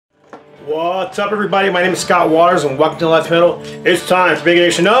What's up, everybody? My name is Scott Waters and welcome to Let's Metal. It's time for big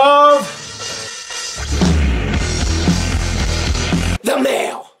edition of The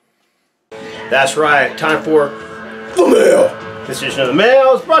Mail. That's right, time for The Mail. This edition of The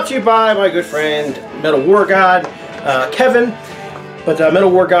Mail is brought to you by my good friend Metal Wargod, Kevin. But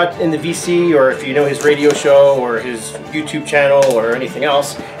Metal Wargod in the VC, or if you know his radio show or his YouTube channel or anything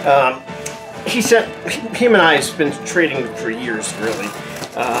else, him and I have been trading for years, really.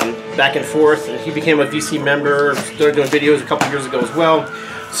 Back and forth, and he became a VC member, started doing videos a couple years ago as well.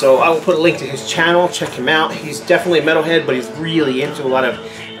 So I will put a link to his channel, check him out. He's definitely a metalhead, but he's really into a lot of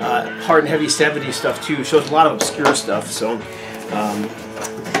hard and heavy 70s stuff too. Shows a lot of obscure stuff. So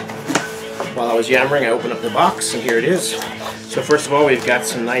while I was yammering, I opened up the box, and here it is. So first of all, we've got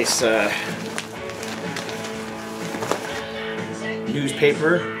some nice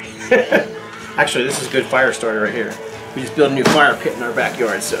newspaper. Actually, this is a good fire starter right here. We just built a new fire pit in our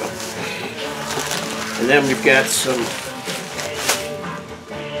backyard, so. And then we've got some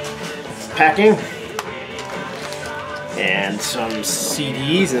packing, and some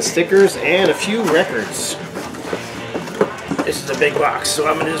CDs and stickers, and a few records. This is a big box, so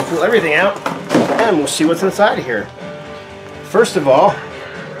I'm gonna just pull everything out, and we'll see what's inside of here. First of all,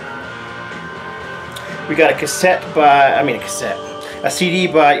 we got a CD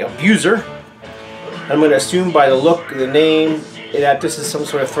by Abuser. I'm going to assume by the look, the name, that this is some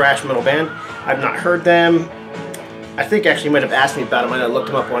sort of thrash metal band. I've not heard them. I think actually you might have asked me about them. I looked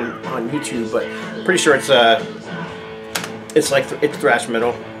them up on YouTube, but I'm pretty sure it's thrash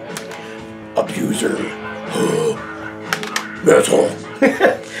metal. Abuser. Metal.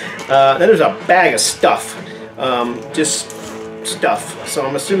 Then there's a bag of stuff. Just stuff. So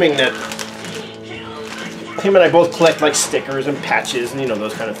I'm assuming that him and I both collect like stickers and patches and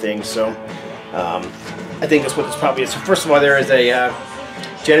those kind of things. So I think that's what this probably is. So first of all, there is a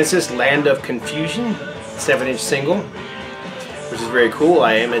Genesis Land of Confusion 7-inch single, which is very cool.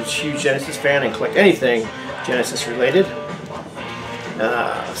 I am a huge Genesis fan and collect anything Genesis related.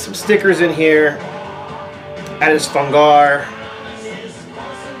 Some stickers in here. Adis Fungar.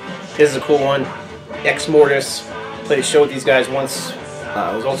 This is a cool one. Ex Mortis. Played a show with these guys once. It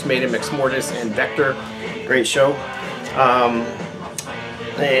was Ultimatum, Ex Mortis, and Vector. Great show.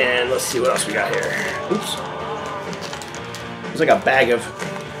 And let's see what else we got here. Oops. It's like a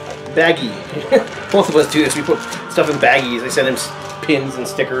baggie. Both of us do this. We put stuff in baggies. I send him pins and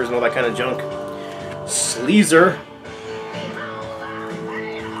stickers and all that kind of junk. Sleazer.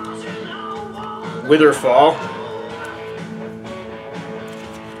 Witherfall.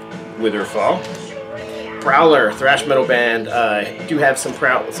 Prowler, thrash metal band. I do have some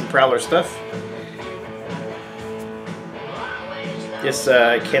Prowler stuff. This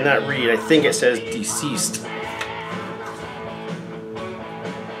I cannot read. I think it says deceased.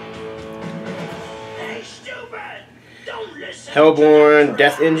 Hellborn,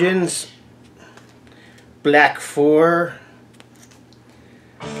 Death Engines, Black 4,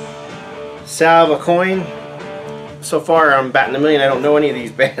 Salve a Coin. So far I'm batting a million. I don't know any of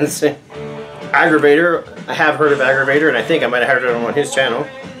these bands. Aggravator, I have heard of Aggravator, and I think I might have heard of him on his channel.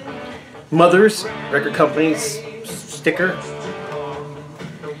 Mothers, record company's sticker.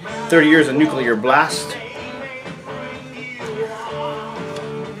 30 Years of Nuclear Blast.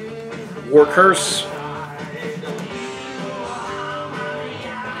 War Curse.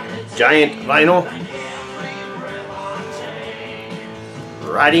 Giant Vinyl.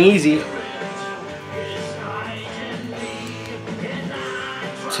 Riding Easy.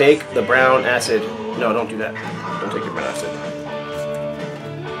 Take the Brown Acid. No, don't do that. Don't take the Brown Acid.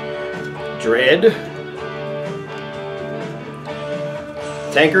 Dread.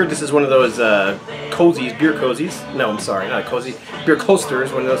 Tankard. This is one of those cozies, beer cozies. No, I'm sorry, not a cozy. Beer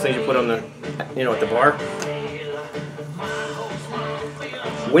coasters. One of those things you put on the, at the bar.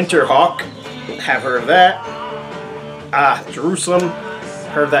 Winterhawk. Have heard of that. Jerusalem.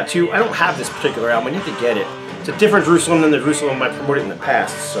 Heard of that too. I don't have this particular album. I need to get it. It's a different Jerusalem than the Jerusalem I promoted in the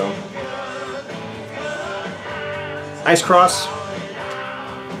past. So, Ice Cross.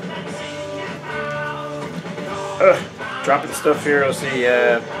 Dropping stuff here. Let's see.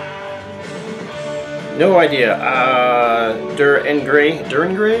 No idea. Duran Gray.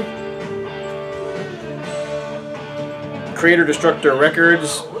 Creator Destructor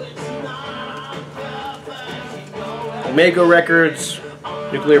Records. Omega Records.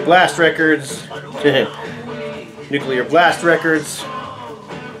 Nuclear Blast Records. Nuclear Blast Records.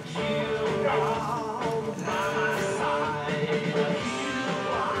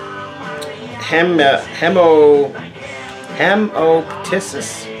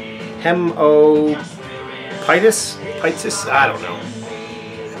 Hemoptysis? I don't know.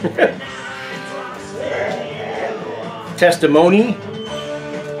 Testimony.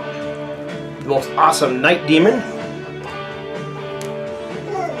 The most awesome night demon.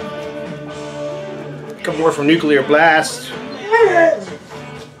 A couple more from Nuclear Blast.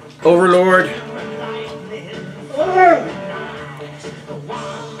 Overlord.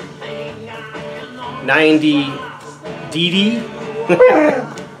 $90 DD.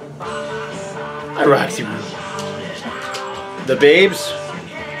 I rock you. The Babes.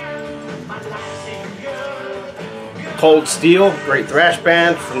 Cold Steel, great thrash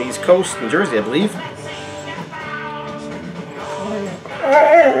band from the East Coast, New Jersey, I believe.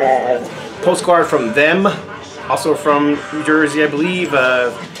 Postcard from Them, also from New Jersey, I believe.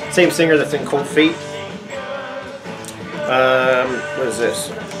 Same singer that's in Cold Fate. What is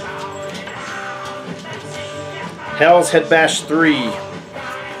this? Hell's Head Bash 3.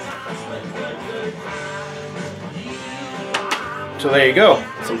 So there you go.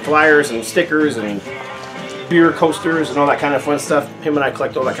 Some flyers and stickers and beer coasters and all that kind of fun stuff. Him and I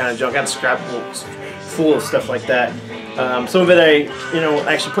collect all that kind of junk. I have scrapbooks full of stuff like that. Some of it I,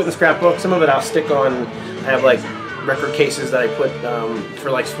 actually put in the scrapbook. Some of it I'll stick on. I have like record cases that I put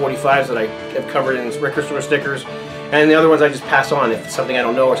for like 45s that I have covered in record store stickers. And the other ones I just pass on. If it's something I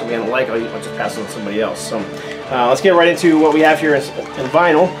don't know or something I don't like, I'll just pass it on to somebody else. So let's get right into what we have here in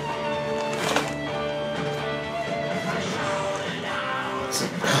vinyl.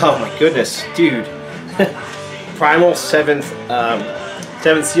 Oh my goodness, dude. Primal, Seventh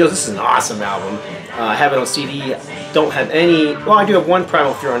Seals. This is an awesome album. I have it on CD. Don't have any. Well, I do have one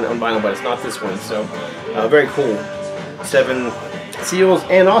Primal Fear on vinyl, but it's not this one. So very cool. 7 Seals,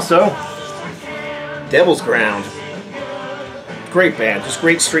 and also Devil's Ground. Great band. Just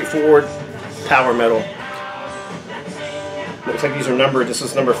great, straightforward power metal. Looks like these are numbered. This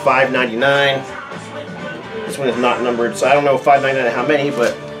is number 599. This one is not numbered, so I don't know 599 how many,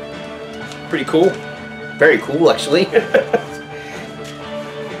 but pretty cool. Very cool, actually.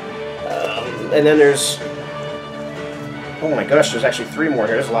 And then there's, oh my gosh, there's actually 3 more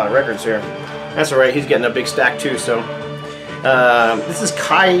here. There's a lot of records here. That's alright, he's getting a big stack too. So this is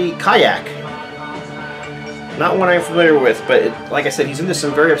Kayak. Not one I'm familiar with, but like I said, he's into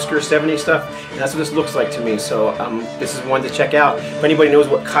some very obscure 70s stuff, and that's what this looks like to me. So this is one to check out. If anybody knows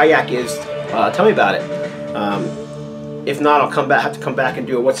what Kayak is, tell me about it. If not, I'll have to come back and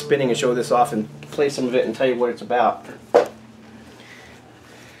do a What's Spinning and show this off and play some of it and tell you what it's about.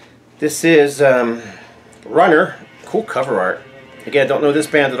 This is Runner. Cool cover art. Again, don't know this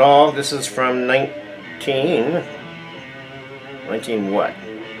band at all. This is from 19 what?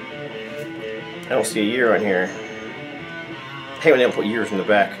 I don't see a year on here. I hate when they don't put years in the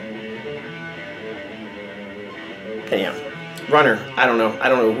back. Anyhow, Runner. I don't know. I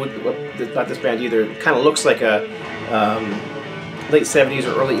don't know what about this band either. It kind of looks like a late 70s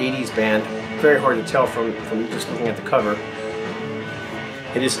or early 80s band. Very hard to tell from just looking at the cover.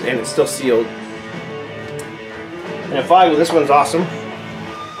 It is, and it's still sealed. And finally, this one's awesome.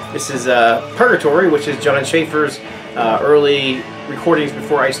 This is Purgatory, which is John Schaefer's early recordings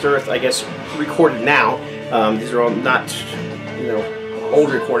before Iced Earth. I guess recorded now. These are all not,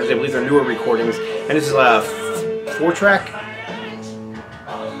 old recordings. I believe they're newer recordings. And this is a 4-track.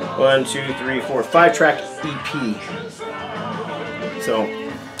 1, 2, 3, 4, 5-track EP. So,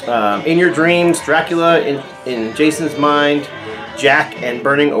 In Your Dreams, Dracula, in Jason's Mind, Jack, and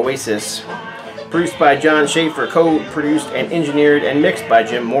Burning Oasis. Produced by John Schaefer, co-produced and engineered and mixed by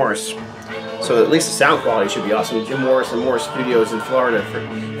Jim Morris. So at least the sound quality should be awesome. Jim Morris and Morris Studios in Florida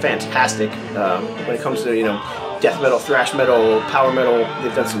are fantastic. When it comes to death metal, thrash metal, power metal,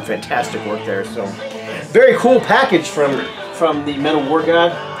 they've done some fantastic work there. So very cool package from the Metal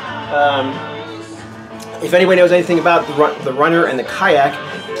Wargod. If anybody knows anything about the Runner and the Kayak,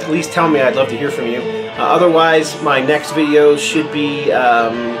 please tell me. I'd love to hear from you. Otherwise, my next video should be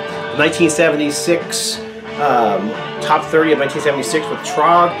 1976 top 30 of 1976 with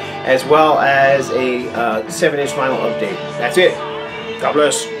Trog, as well as a 7-inch vinyl update. That's it. God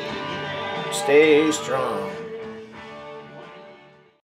bless. Stay strong.